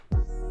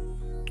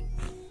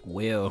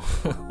Will.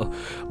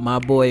 My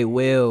boy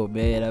Will,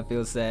 man. I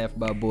feel sad for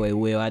my boy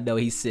Will. I know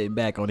he's sitting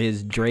back on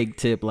his Drake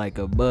tip like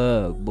a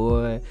bug,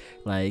 boy.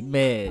 Like,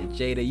 man,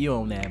 Jada, you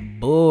on that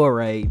bull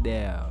right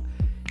now.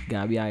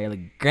 Got me out here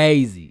looking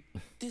crazy.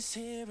 This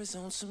here is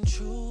on some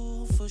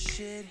truthful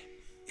shit.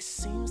 It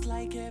seems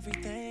like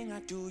everything I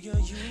do,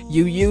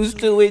 you used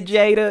to it,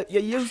 Jada. You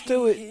used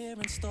to it.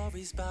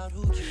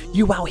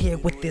 You out here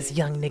with this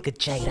young nigga,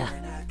 Jada.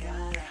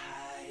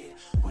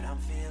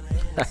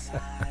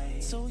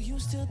 So you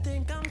still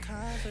think I'm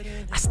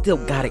confident? I still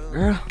got it,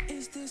 girl.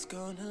 This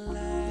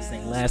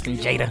ain't lasting,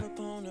 Jada.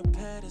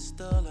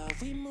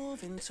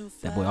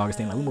 That boy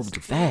Augustine like, we moving too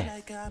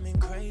fast.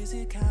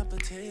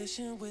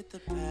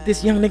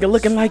 This young nigga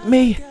looking like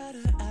me.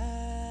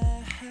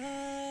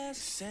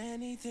 Is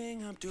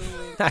anything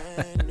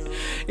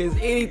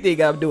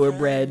I'm doing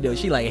brand new?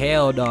 She like,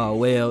 hell no,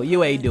 Will.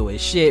 You ain't doing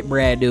shit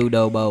brand new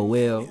no more,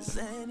 Will.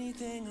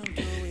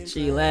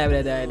 She laughing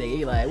at that nigga.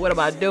 He like, what am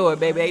I doing,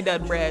 baby? Ain't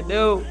nothing brand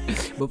new.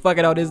 But fuck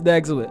it on this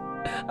next one.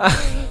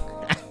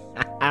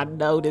 I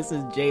know this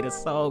is Jada's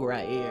song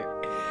right here.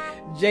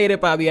 Jada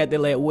probably had to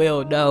let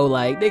Will know,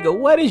 like, nigga,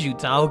 what is you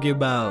talking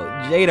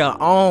about? Jada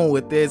on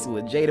with this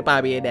one. Jada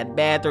probably in that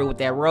bathroom with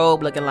that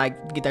robe looking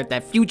like, get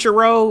that future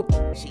robe.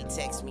 She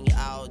texts me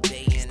all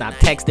day. Stop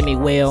texting me,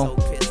 Will.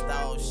 So pissed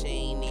off, she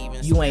ain't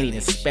even you ain't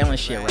even spelling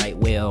shit right,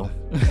 Will.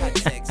 I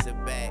text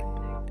her back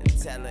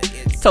and tell her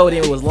it's told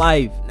him it was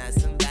life. not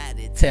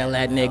somebody. Tell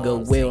that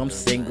nigga, Will, I'm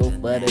single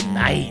for the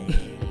night.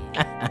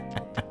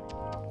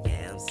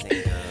 Yeah, I'm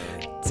single.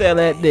 Tell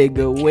that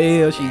nigga,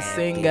 Will, she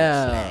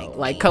single.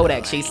 Like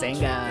Kodak, she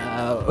single.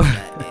 I'm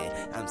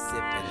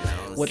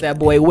sipping on What that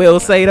boy Will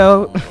say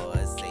though?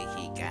 say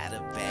he got a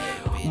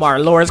bad bitch.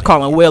 Martin Lawrence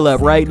calling Will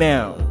up right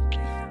now.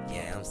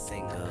 Yeah, I'm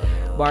single.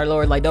 Martin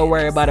Lawrence like, don't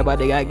worry about it, my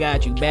nigga, I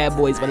got you. Bad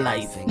boys for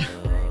life. And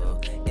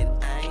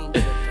I ain't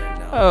tripping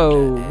on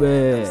Oh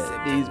man,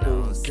 these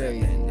fools is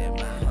crazy. in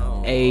my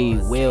home. Hey,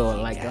 Will,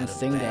 like I'm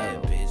single.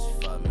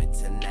 Bitch for me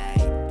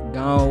tonight.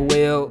 Gone,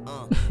 Will.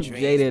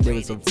 Jada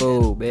doing some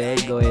food, man.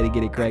 Go ahead and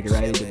get it cracking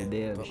right into the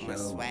damn Put my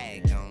show.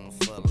 swag on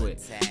for my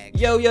tag.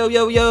 Yo, we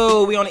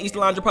on the East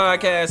Laundry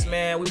podcast,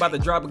 man. We about to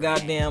drop a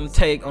goddamn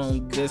take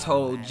on this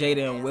whole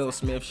Jada and Will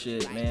Smith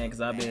shit, man,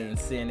 because I've been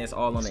seeing this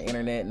all on the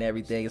internet and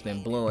everything. It's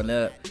been blowing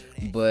up,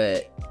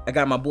 but I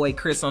got my boy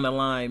Chris on the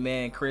line,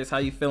 man. Chris, how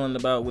you feeling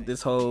about with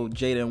this whole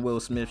Jada and Will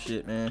Smith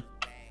shit, man?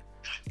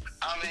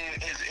 I mean,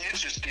 it's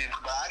interesting,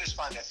 but I just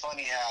find it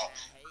funny how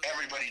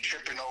everybody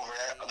tripping over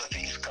the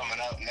things coming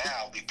up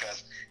now,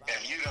 because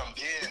if you done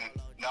been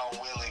known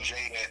Will and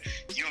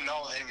Jada, you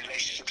know their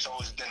relationship's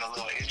always been a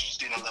little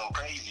interesting, a little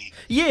crazy.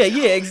 Yeah,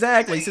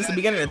 exactly. Since the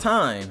beginning of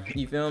time.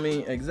 You feel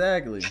me?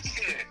 Exactly.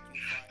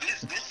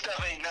 This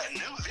stuff ain't nothing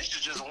new. This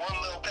is just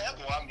one little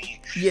pebble. I mean,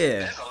 Yeah.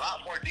 there's a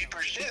lot more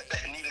deeper shit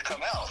that need to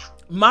come out.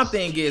 My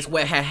thing is,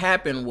 what had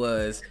happened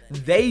was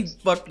they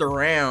fucked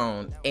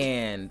around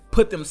and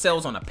put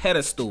themselves on a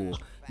pedestal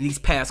these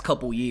past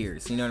couple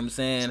years. You know what I'm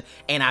saying?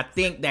 And I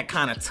think that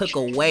kind of took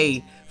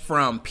away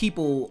from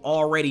people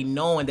already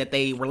knowing that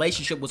they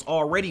relationship was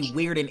already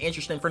weird and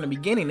interesting from the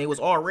beginning. They was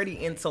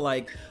already into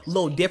like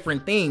little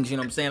different things, you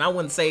know what I'm saying? I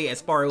wouldn't say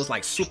as far as it was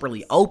like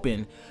superly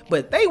open,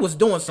 but they was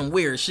doing some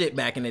weird shit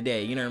back in the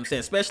day, you know what I'm saying?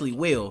 Especially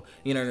Will,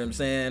 you know what I'm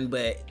saying?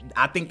 But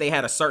I think they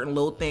had a certain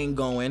little thing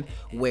going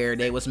where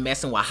they was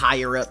messing with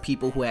higher up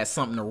people who had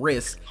something to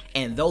risk,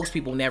 and those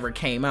people never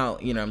came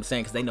out, you know what I'm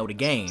saying? Because they know the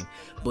game.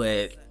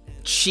 But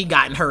she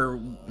got in her,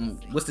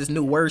 what's this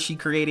new word she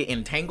created?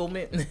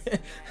 Entanglement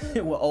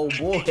with old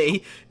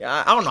boy.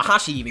 I don't know how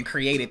she even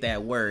created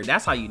that word.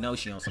 That's how you know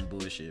she on some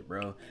bullshit,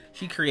 bro.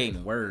 She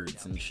creating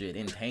words and shit.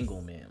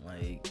 Entanglement.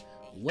 Like,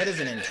 what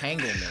is an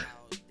entanglement?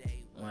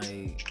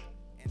 Like,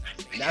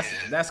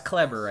 that's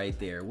clever right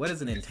there. What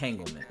is an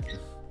entanglement?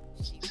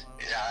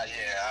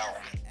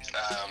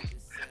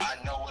 I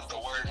know what the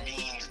word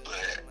means,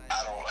 but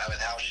I don't know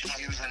how she's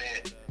using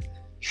it.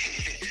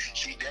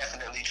 She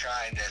definitely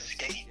trying to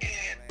skate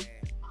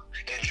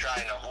and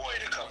trying to avoid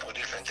a couple of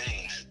different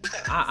things.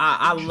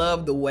 I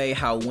love the way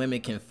how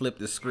women can flip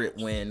the script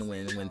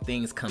when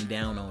things come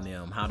down on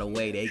them. How the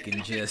way they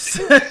can just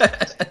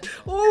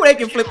ooh, they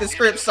can flip the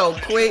script so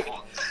quick.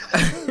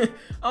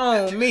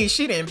 Oh me,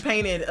 she done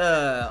painted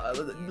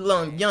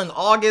young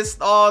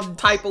August all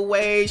type of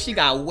ways. She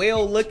got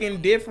Will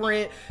looking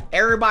different.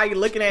 Everybody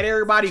looking at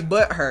everybody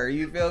but her.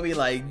 You feel me?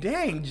 Like,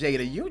 dang,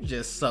 Jada, you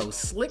just so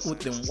slick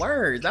with them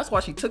words. That's why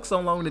she took so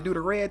long to do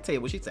the red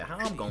table. She said, how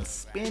I'm gonna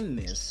spin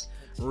this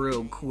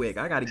real quick.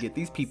 I gotta get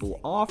these people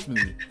off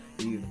me.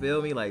 You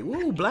feel me? Like,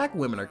 woo, black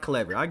women are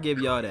clever. I give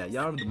y'all that.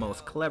 Y'all are the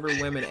most clever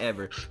women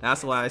ever.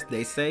 That's why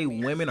they say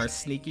women are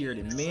sneakier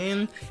than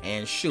men.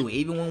 And shoot,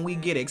 even when we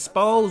get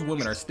exposed,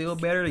 women are still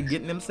better at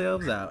getting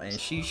themselves out. And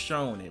she's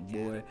showing it,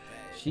 boy.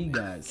 She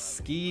got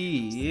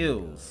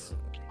skills.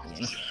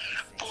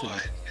 Boy,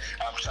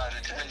 I'm trying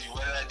to tell you,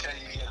 what did I tell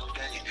you the other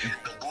day?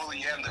 The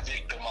bully and the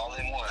victim all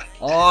in one.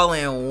 All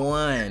in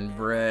one,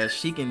 bruh.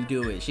 She can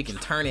do it. She can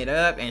turn it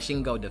up and she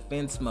can go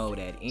defense mode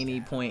at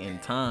any point in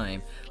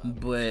time.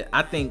 But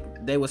I think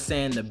they were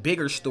saying the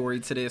bigger story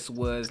to this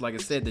was, like I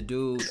said, the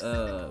dude,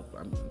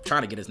 I'm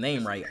trying to get his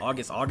name right,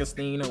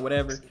 Augustine or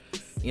whatever.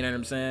 You know what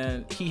I'm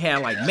saying? He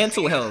had like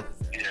mental health.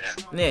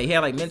 Yeah, he had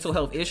like mental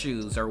health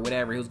issues or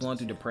whatever. He was going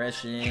through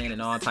depression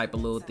and all type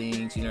of little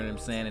things, you know what I'm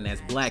saying? And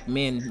as black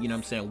men, you know what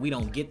I'm saying, we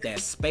don't get that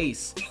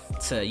space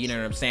to, you know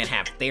what I'm saying,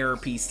 have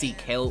therapy, seek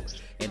help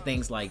and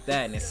things like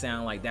that. And it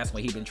sounds like that's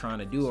what he been trying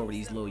to do over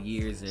these little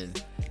years. And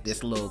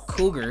this little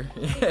cougar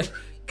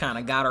kind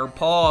of got her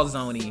paws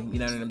on him, you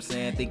know what I'm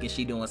saying, thinking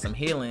she doing some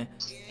healing,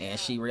 and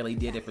she really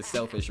did it for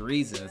selfish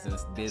reasons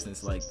and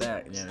business like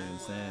that, you know what I'm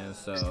saying?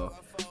 So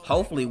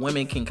hopefully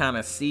women can kind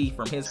of see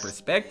from his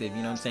perspective, you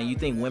know what I'm saying? You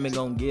think women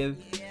gonna give,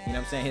 you know what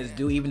I'm saying, his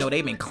due, even though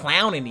they've been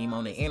clowning him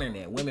on the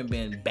internet, women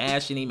been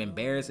bashing him,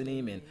 embarrassing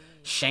him, and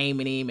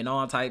shaming him and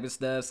all type of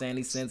stuff, saying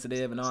he's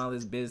sensitive and all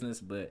this business,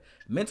 but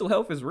mental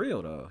health is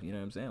real though, you know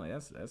what I'm saying? Like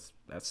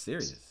that's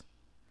serious.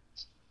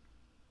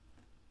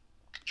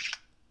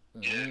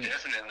 Yeah,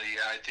 definitely.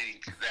 I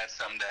think that's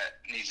something that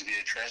needs to be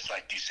addressed,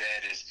 like you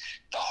said, is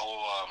the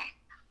whole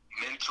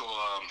mental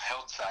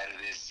health side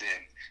of this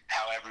and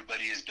how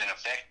everybody has been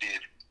affected.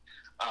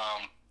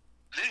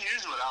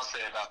 Here's what I'll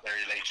say about their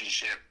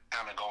relationship,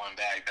 kind of going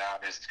back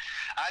down, is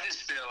I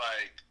just feel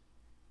like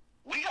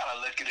we got to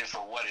look at it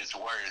for what it's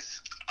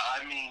worth.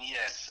 I mean,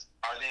 yes,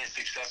 are they a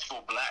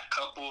successful black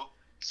couple?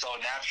 So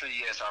naturally,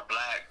 yes, our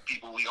black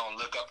people, we going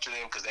to look up to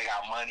them because they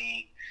got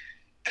money.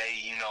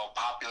 They, you know,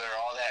 popular,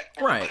 all that.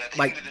 Right. But at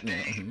the like, end of the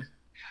day,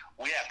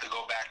 we have to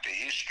go back to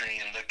history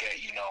and look at,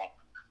 you know,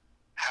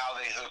 how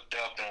they hooked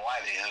up and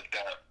why they hooked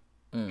up.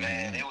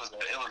 Man, it was a.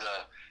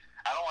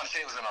 I don't want to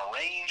say it was an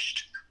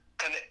arranged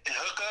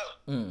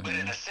hookup, but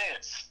in a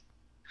sense,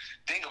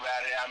 think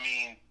about it. I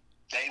mean,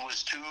 they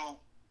was two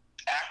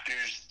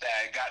actors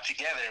that got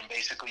together and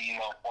basically, you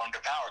know, formed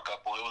a power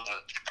couple. It was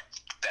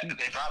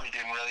they probably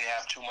didn't really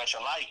have too much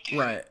alike.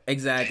 Right,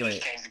 exactly. They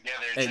just came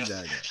together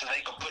so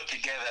they could put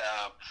together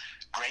a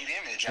great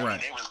image. I mean,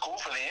 it was cool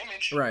for the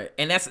image. Right,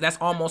 and that's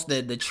almost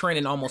the trend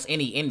in almost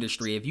any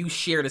industry. If you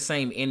share the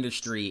same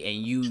industry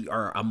and you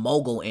are a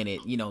mogul in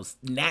it, you know,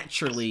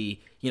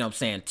 naturally, you know what I'm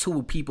saying,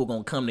 two people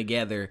gonna come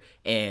together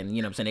and,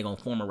 you know what I'm saying, they're gonna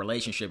form a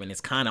relationship, and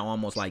it's kind of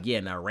almost like, yeah,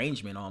 an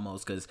arrangement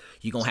almost, because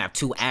you're gonna have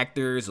two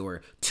actors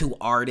or two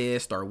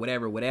artists or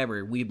whatever.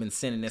 We've been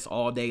sending this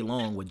all day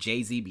long with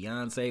Jay-Z,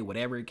 Beyonce,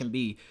 whatever it can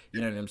be,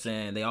 you know what I'm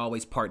saying? They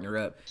always partner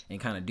up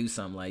and kind of do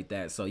something like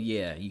that. So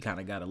yeah, you kind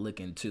of got to look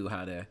into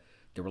how the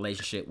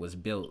relationship was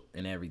built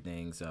and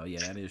everything. So yeah,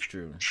 that is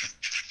true.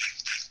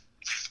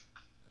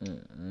 Yeah,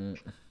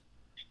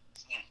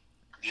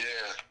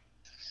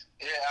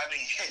 I mean,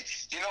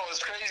 you know,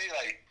 it's crazy.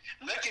 Like,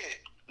 look at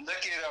them,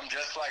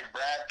 just like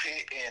Brad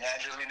Pitt and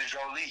Angelina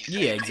Jolie.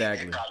 Yeah,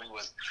 exactly. They probably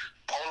was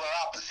polar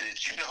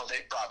opposites. You know,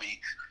 they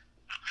probably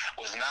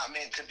was not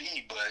meant to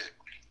be, but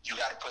you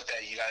got to put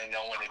that. You got to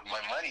know when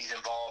money's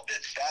involved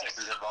and status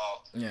is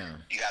involved. Yeah,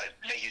 you got to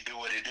make it do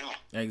what it do.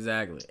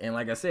 Exactly. And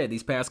like I said,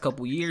 these past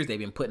couple years, they've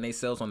been putting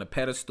themselves on the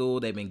pedestal.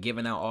 They've been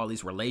giving out all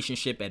these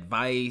relationship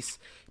advice,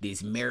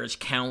 these marriage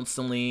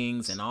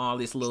counselings, and all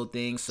this little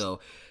things. So,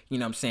 you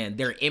know what I'm saying,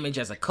 their image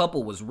as a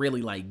couple was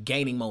really like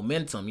gaining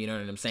momentum, you know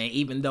what I'm saying?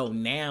 Even though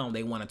now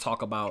they want to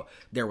talk about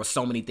there were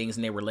so many things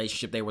in their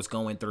relationship they was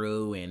going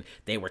through, and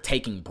they were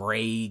taking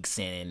breaks,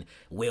 and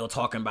Will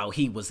talking about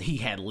he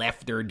had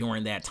left her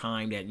during that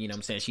time that, you know what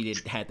I'm saying, she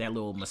had that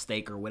little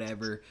mistake or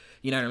whatever,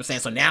 you know what I'm saying?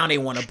 So now they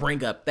want to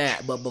bring up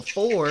that. But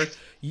before,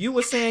 you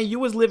were saying you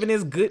was living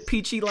this good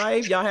peachy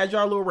life, y'all had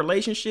your little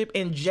relationship,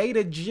 and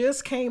Jada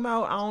just came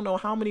out, I don't know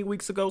how many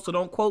weeks ago, so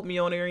don't quote me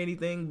on it or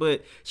anything,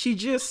 but she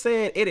just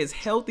said it is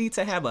healthy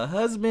to have a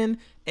husband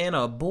and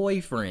a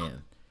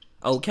boyfriend.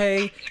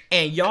 Okay,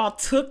 and y'all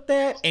took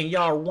that and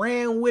y'all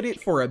ran with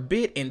it for a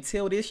bit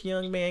until this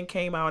young man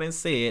came out and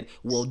said,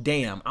 well,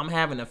 damn, I'm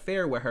having an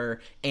affair with her,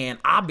 and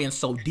I've been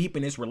so deep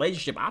in this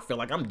relationship, I feel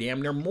like I'm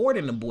damn near more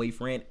than a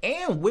boyfriend,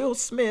 and Will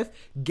Smith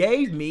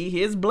gave me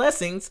his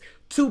blessings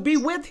to be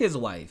with his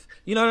wife.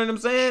 You know what I'm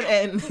saying?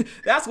 And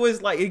that's what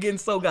it's like. It's getting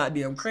so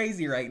goddamn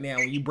crazy right now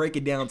when you break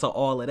it down to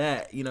all of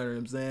that. You know what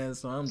I'm saying?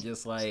 So I'm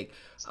just like,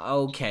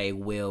 okay,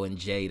 Will and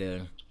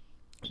Jada,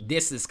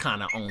 this is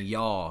kind of on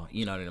y'all.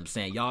 You know what I'm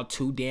saying? Y'all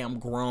too damn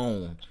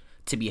grown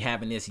to be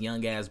having this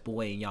young ass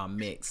boy in y'all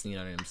mix. You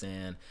know what I'm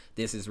saying?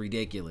 This is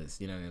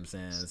ridiculous. You know what I'm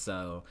saying?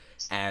 So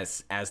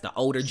as the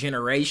older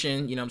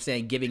generation, you know what I'm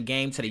saying, giving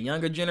game to the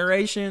younger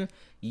generation,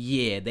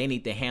 yeah, they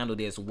need to handle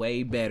this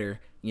way better.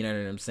 You know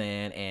what I'm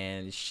saying?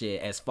 And shit,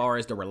 as far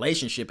as the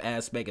relationship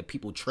aspect of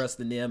people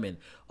trusting them and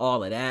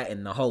all of that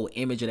and the whole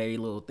image of that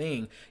little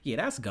thing, yeah,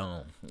 that's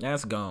gone.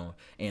 That's gone.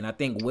 And I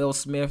think Will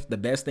Smith, the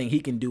best thing he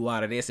can do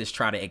out of this is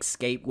try to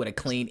escape with a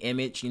clean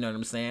image. You know what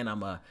I'm saying?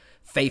 I'm a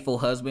faithful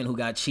husband who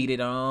got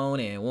cheated on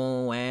and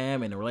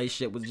wham, and the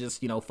relationship was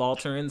just, you know,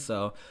 faltering.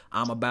 So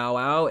I'm a bow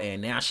out, and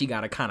now she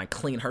got to kind of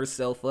clean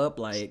herself up.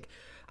 Like,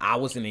 I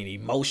was an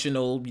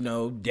emotional, you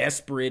know,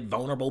 desperate,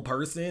 vulnerable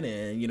person,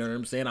 and you know what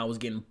I'm saying, I was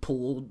getting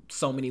pulled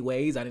so many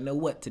ways, I didn't know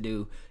what to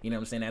do. You know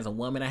what I'm saying? As a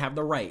woman, I have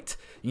the right,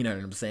 you know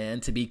what I'm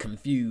saying, to be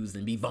confused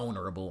and be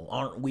vulnerable.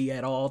 Aren't we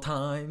at all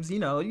times? You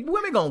know,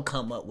 women gonna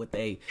come up with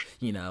they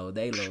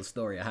little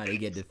story of how they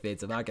get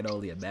defensive. I can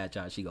only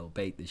imagine how she gonna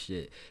paint the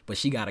shit, but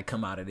she gotta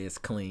come out of this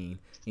clean.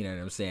 You know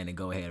what I'm saying? And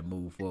go ahead and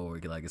move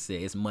forward. Like I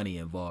said, it's money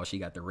involved. She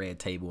got the red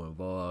table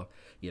involved.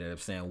 You know what I'm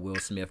saying? Will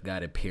Smith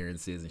got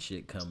appearances and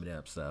shit coming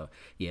up. So,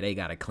 yeah, they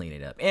got to clean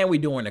it up. And we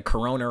doing the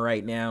corona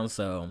right now.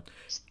 So,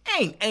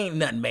 ain't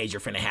nothing major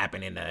finna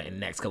happen in the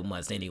next couple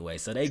months anyway.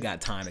 So, they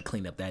got time to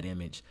clean up that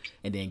image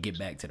and then get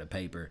back to the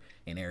paper.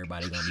 And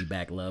everybody going to be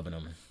back loving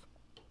them.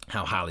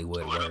 How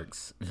Hollywood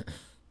works.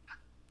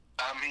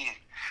 I mean,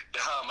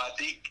 I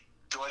think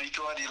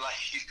 2020, like,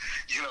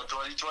 you know,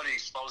 2020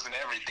 exposing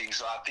everything.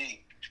 So, I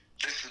think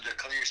this is the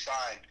clear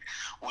sign.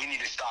 We need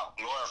to stop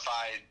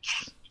glorifying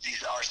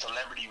our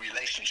celebrity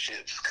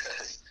relationships,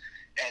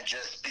 and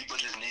people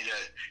just need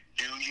to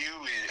do you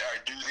or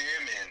do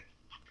them, and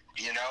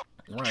you know,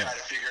 try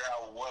to figure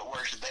out what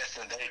works best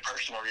in their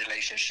personal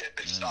relationship,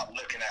 and stop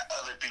looking at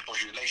other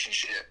people's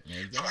relationship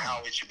for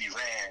how it should be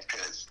ran,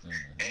 because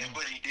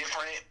everybody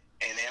different.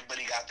 And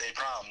everybody got their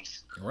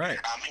problems.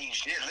 Right. I mean,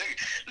 shit.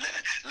 Look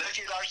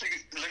at our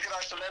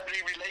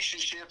celebrity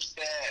relationships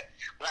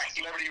black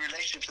celebrity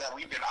relationships that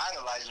we've been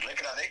idolizing.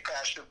 Look at how they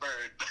crashed the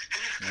bird.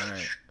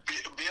 Right.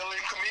 Bill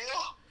and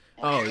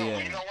Camille.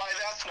 Yeah. We know why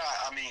that's not.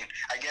 I mean,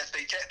 I guess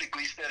they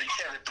technically still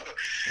together, but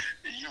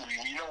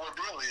we know what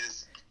Bill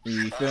is.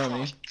 You feel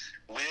me?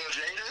 Will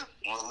Jada.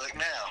 Well, look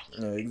now.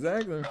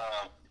 Exactly.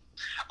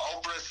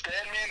 Oprah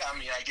Stedman, I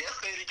mean, I guess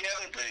they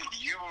together, but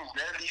you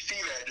rarely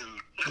see that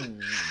dude.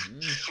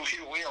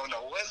 We don't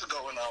know what's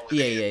going on with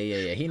him.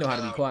 Yeah. He know how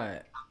to be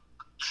quiet.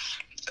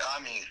 I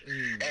mean,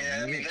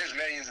 and I mean,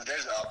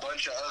 there's a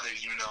bunch of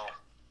others, you know.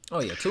 Oh,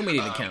 yeah, too many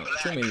to count.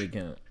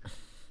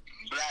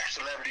 Black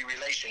celebrity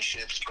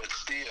relationships, but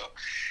still,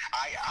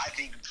 I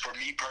think for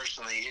me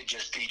personally, it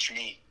just teach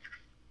me,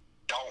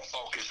 don't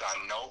focus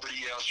on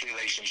nobody else's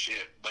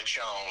relationship but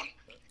your own.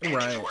 And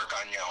just work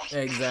on your own.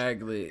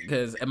 Exactly.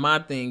 Because my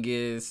thing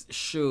is,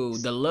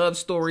 the love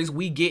stories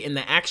we get in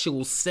the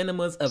actual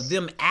cinemas of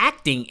them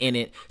acting in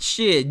it,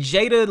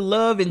 Jada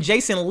Love and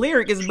Jason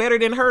Lyric is better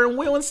than her and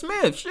Will and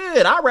Smith.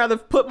 I'd rather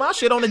put my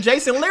shit on the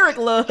Jason Lyric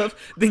love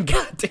than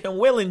goddamn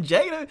Will and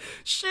Jada.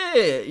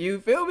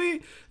 You feel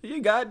me?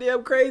 You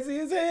goddamn crazy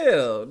as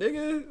hell,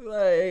 nigga.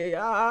 Like,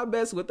 I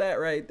mess with that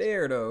right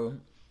there, though.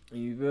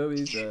 You feel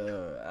me?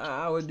 So,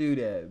 I would do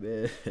that,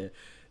 man.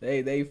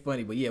 They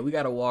funny, but yeah, we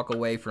gotta walk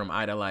away from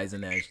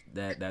idolizing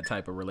that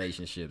type of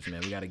relationships,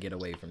 man. We gotta get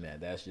away from that.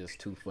 That's just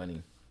too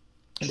funny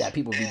that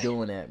people be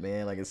doing that,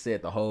 man. Like I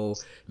said, the whole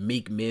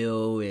Meek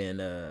Mill and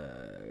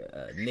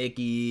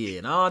Nicki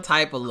and all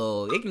type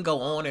of it can go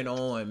on and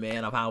on,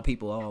 man, of how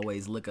people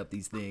always look up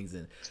these things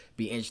and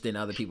be interested in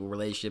other people's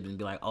relationships and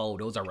be like, oh,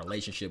 those are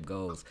relationship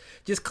goals.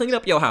 Just clean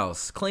up your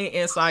house, clean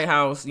inside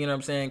house, you know what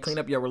I'm saying? Clean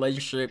up your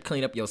relationship,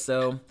 clean up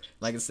yourself.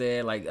 Like I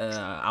said,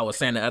 I was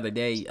saying the other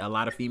day, a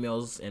lot of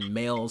females and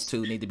males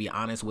too need to be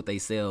honest with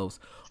themselves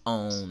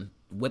on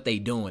what they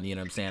doing, you know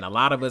what I'm saying? A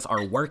lot of us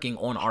are working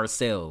on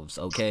ourselves,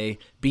 okay?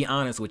 Be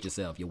honest with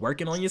yourself. You're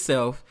working on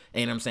yourself,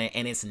 you know what I'm saying?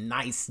 And it's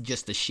nice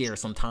just to share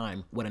some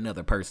time with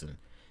another person.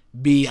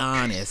 Be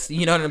honest,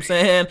 you know what I'm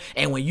saying?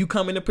 And when you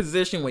come in a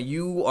position when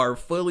you are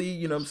fully,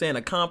 you know what I'm saying,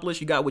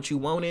 accomplished, you got what you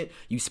wanted,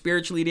 you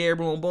spiritually there,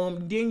 boom,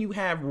 boom, then you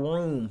have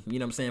room, you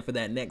know what I'm saying, for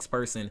that next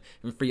person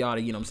and for y'all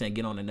to, you know what I'm saying,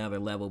 get on another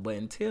level. But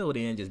until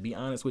then, just be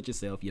honest with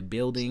yourself. You're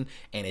building,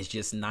 and it's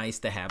just nice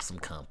to have some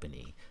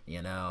company,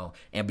 you know?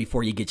 And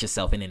before you get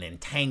yourself in an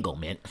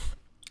entanglement,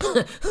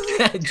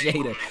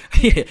 Jada,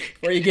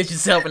 before you get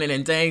yourself in an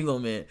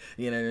entanglement,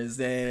 you know what I'm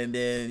saying, and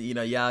then, you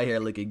know, y'all here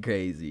looking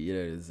crazy, you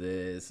know what I'm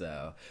saying?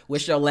 So,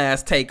 what's your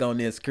last take on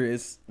this,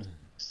 Chris? I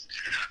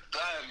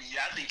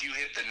think you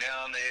hit the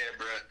nail on the head,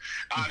 bro.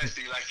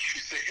 Honestly, like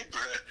you said, bro,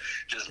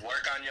 just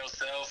work on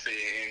yourself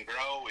and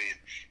grow,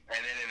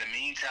 and then in the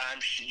meantime,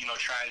 you know,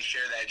 try and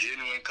share that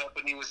genuine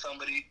company with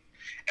somebody,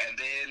 and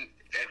then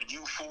if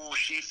you fool,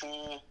 she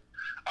fool,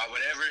 or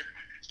whatever,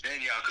 then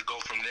y'all could go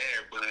from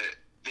there. But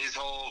this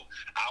whole,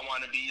 I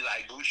want to be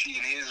like Gucci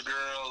and his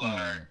girl,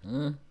 or,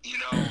 you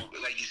know,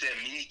 like you said,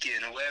 Meek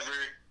and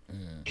whoever,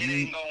 it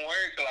ain't gonna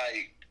work.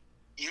 Like,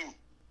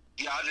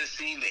 y'all just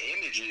seen the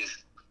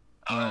images.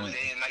 And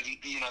like,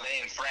 you know, they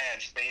in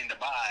France, they in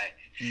Dubai,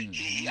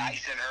 he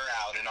icing her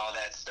out and all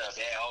that stuff.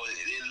 Yeah,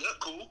 it look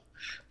cool,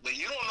 but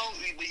you don't know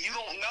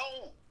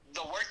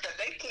the work that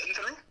they putting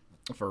through.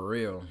 For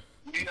real.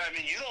 You know what I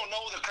mean? You don't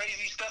know the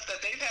crazy stuff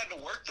that they've had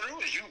to work through.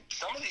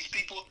 Some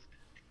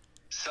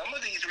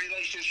of these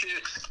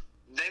relationships,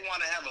 they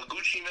want to have a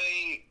Gucci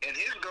Mane and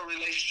his girl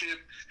relationship,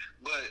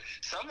 but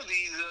some of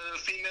these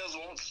females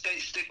won't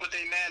stick with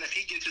their man if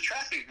he gets a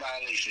traffic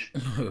violation.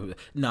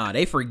 Nah,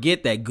 they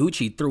forget that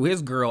Gucci threw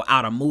his girl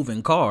out a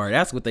moving car.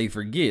 That's what they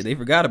forget. They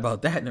forgot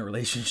about that in a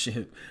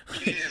relationship.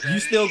 Yeah, You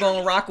still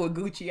gonna rock with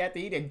Gucci after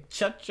he done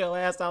chucked your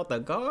ass out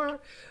the car?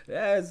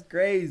 That's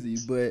crazy.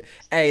 But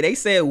hey, they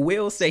said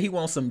Will said he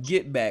wants some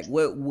get back.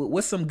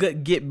 What's some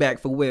good get back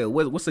for Will?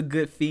 What's a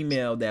good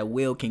female that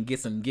Will can get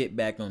some get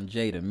back on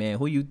Jada, man?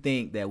 Who you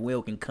think that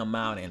Will can come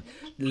out and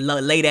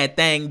lay that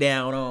thing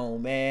down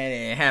on, man,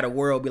 and have the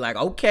world be like,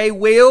 okay,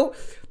 Will,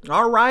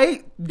 all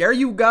right, there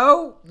you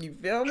go. You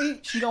feel me?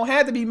 She don't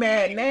have to be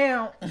mad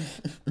now.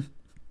 Megan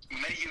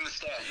Thee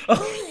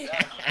Stallion.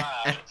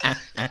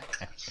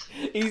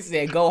 He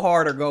said, go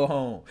hard or go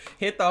home.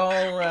 Hit the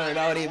home run.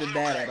 Don't even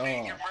bat at all.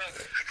 Megan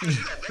gonna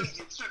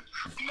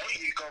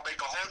make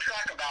a whole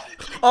track about it.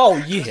 Oh,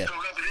 yeah.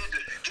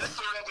 Just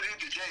to rub it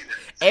into Jada.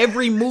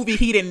 Every movie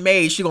he done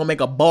made, she gonna make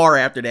a bar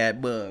after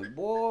that bug.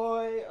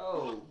 Boy,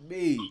 oh,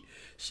 me.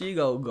 She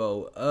gonna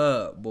go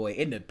up, boy.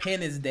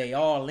 Independence Day,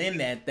 all in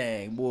that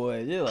thing,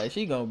 boy. Just like,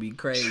 she gonna be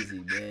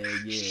crazy, man.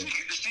 Yeah.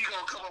 She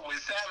gonna come up with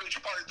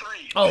Savage Part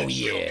 3. Oh,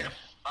 yeah.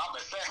 I'm a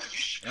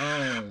savage.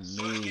 Oh,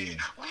 man.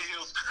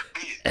 Wheels,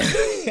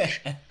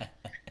 bitch.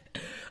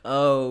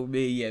 Oh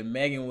man, yeah,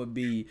 Megan would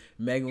be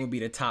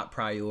the top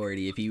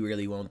priority if he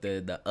really want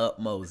the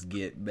utmost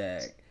get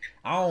back.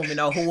 I don't even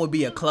know who would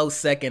be a close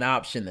second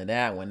option to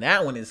that one.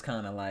 That one is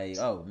kind of like,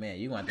 oh man,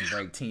 you want to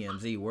break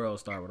TMZ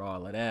World Star with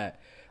all of that.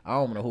 I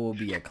don't know who would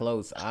be a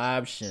close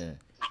option.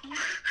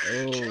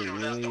 Oh, Jada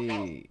would have to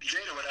wait.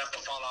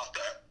 fall off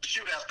the.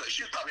 She'd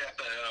probably have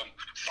to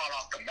fall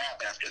off the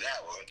map after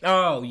that one.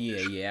 Oh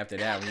yeah. After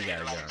that one, you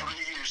gotta like go. 3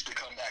 years to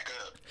come back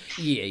up.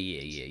 Yeah.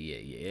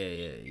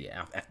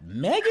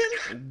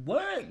 Megan,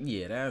 what?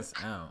 Yeah, that's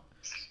out.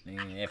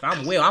 Man, if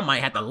I'm Will, I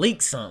might have to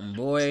leak something,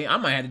 boy. I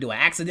might have to do an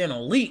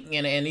accidental leak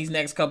in these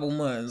next couple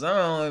months. I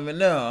don't even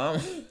know.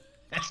 The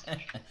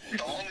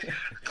only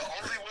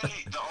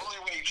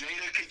way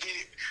Jada could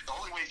get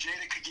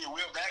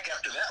Will back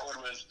after that one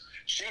was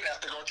she'd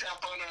have to go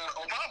tap on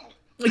Obama.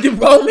 You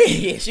bro me?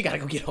 Yeah, she gotta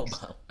go get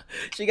Obama.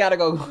 She gotta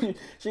go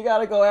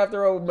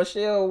after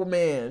Michelle,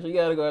 man. She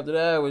gotta go after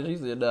that one. She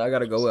said, "No, I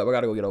gotta go up. I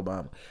gotta go get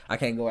Obama. I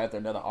can't go after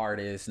another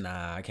artist.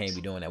 Nah, I can't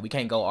be doing that. We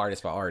can't go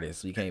artist for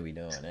artist. We can't be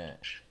doing that.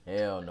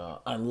 Hell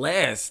no.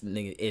 Unless,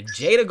 nigga, if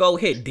Jada go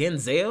hit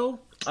Denzel,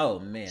 oh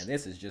man,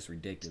 this is just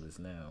ridiculous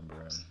now,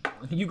 bro.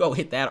 You go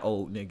hit that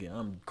old nigga,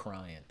 I'm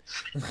crying.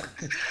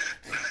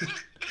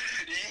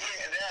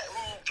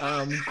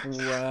 I'm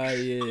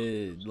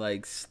crying.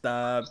 Like,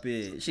 stop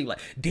it. She like,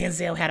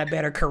 Denzel had a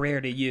better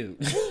career than you.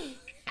 It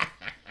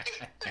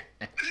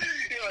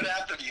would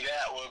have to be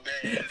that one,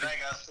 man. Like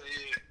I said,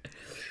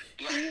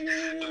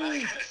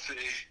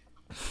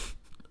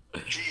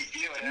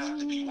 it would have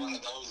to be one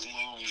of those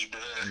moves,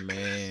 bro.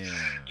 Man.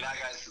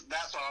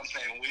 That's what I'm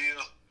saying,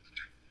 Will.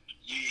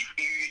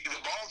 The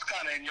ball's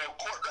kind of in your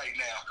court right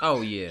now.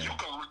 Oh, yeah. If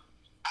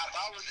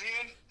I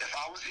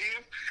was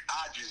him,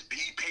 I'd just be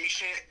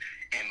patient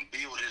and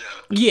build it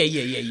up. Yeah.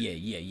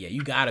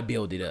 You gotta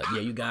build it up.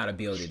 Yeah, you gotta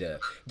build it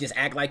up. Just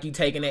act like you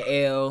taking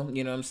the L,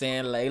 you know what I'm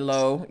saying? Lay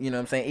low, you know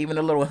what I'm saying? Even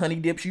the little honey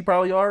dips you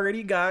probably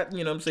already got,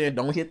 you know what I'm saying?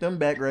 Don't hit them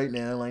back right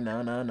now. Like, nah.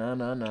 I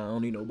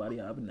don't need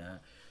nobody up and now.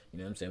 You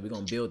know what I'm saying? We're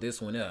gonna build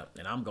this one up.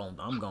 And I'm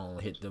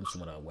gonna hit them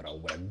with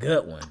a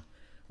good one.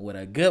 With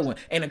a good one.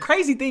 And the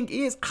crazy thing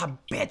is, I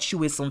bet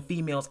you it's some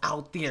females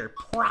out there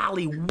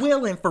probably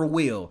willing for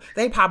Will.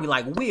 They probably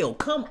like, Will,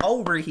 come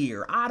over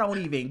here. I don't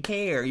even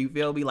care. You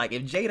feel me? Like,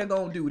 if Jada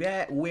gonna do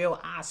that, Will,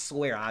 I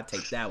swear I'll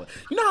take that one.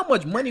 You know how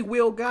much money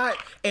Will got?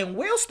 And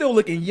Will's still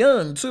looking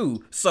young,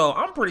 too. So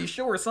I'm pretty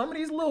sure some of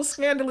these little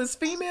scandalous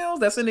females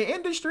that's in the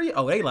industry,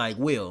 oh, they like,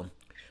 Will,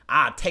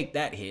 I'll take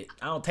that hit.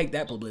 I'll take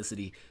that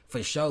publicity.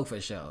 For sure.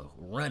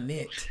 Run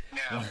it.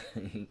 Now,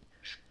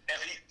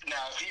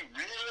 if he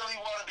really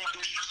want to be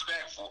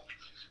disrespectful,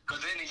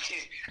 because then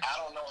I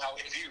don't know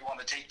if he want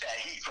to take that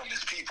heat from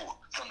his people,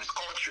 from his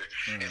culture.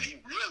 If he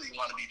really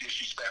want to be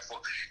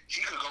disrespectful,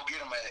 he could go get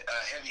him a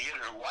heavy hitter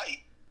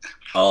White.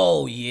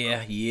 Oh,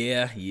 yeah.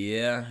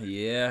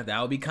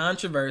 That would be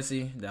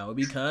controversy.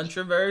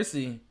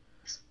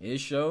 It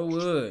sure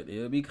would.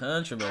 It'll be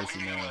controversy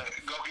now.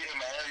 Go get him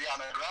a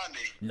Ariana Grande.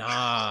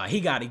 Nah, he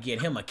got to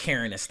get him a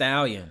Karen Thee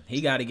Stallion. Oh,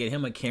 you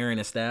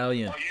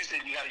said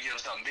you got to get him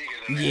something bigger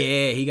than that.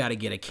 Yeah, he got to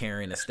get a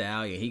Karen Thee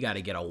Stallion. He got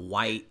to get a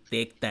white,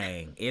 thick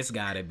thing. It's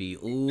got to be,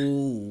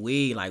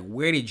 ooh-wee. Like,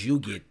 where did you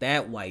get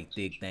that white,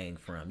 thick thing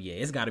from? Yeah,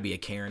 it's got to be a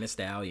Karen Thee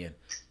Stallion.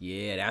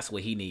 Yeah, that's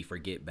what he need for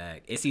Get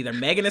Back. It's either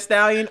Megan Thee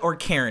Stallion or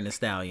Karen Thee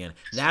Stallion.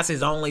 That's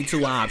his only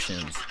two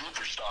options.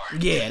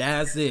 Yeah,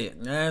 that's it.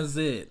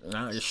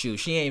 Shoot,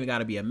 she ain't even got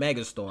to be a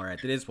megastar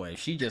at this point.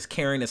 She just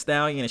Karen Thee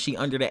Stallion and she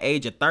under the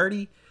age of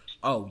 30.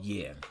 Oh,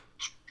 yeah.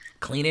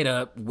 Clean it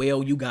up.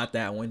 Will, you got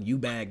that one. You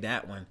bagged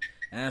that one.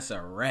 That's a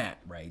wrap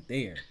right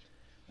there.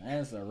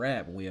 That's a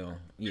wrap, Will.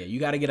 Yeah, you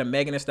got to get a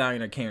Megan Thee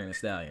Stallion or Karen Thee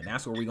Stallion.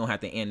 That's where we're going to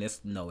have to end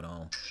this note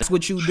on. That's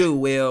what you do,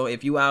 Will,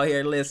 if you out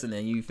here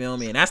listening, you feel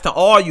me? And that's to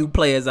all you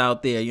players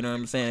out there, you know what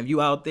I'm saying? If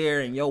you out there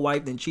and your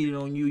wife then cheated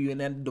on you, you in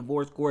that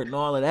divorce court and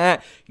all of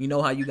that, you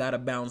know how you got to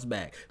bounce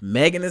back.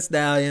 Megan Thee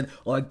Stallion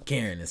or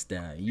Karen Thee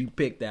Stallion. You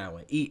pick that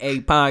one. EA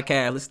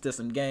Podcast. Listen to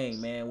some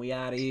game, man. We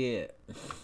out of here.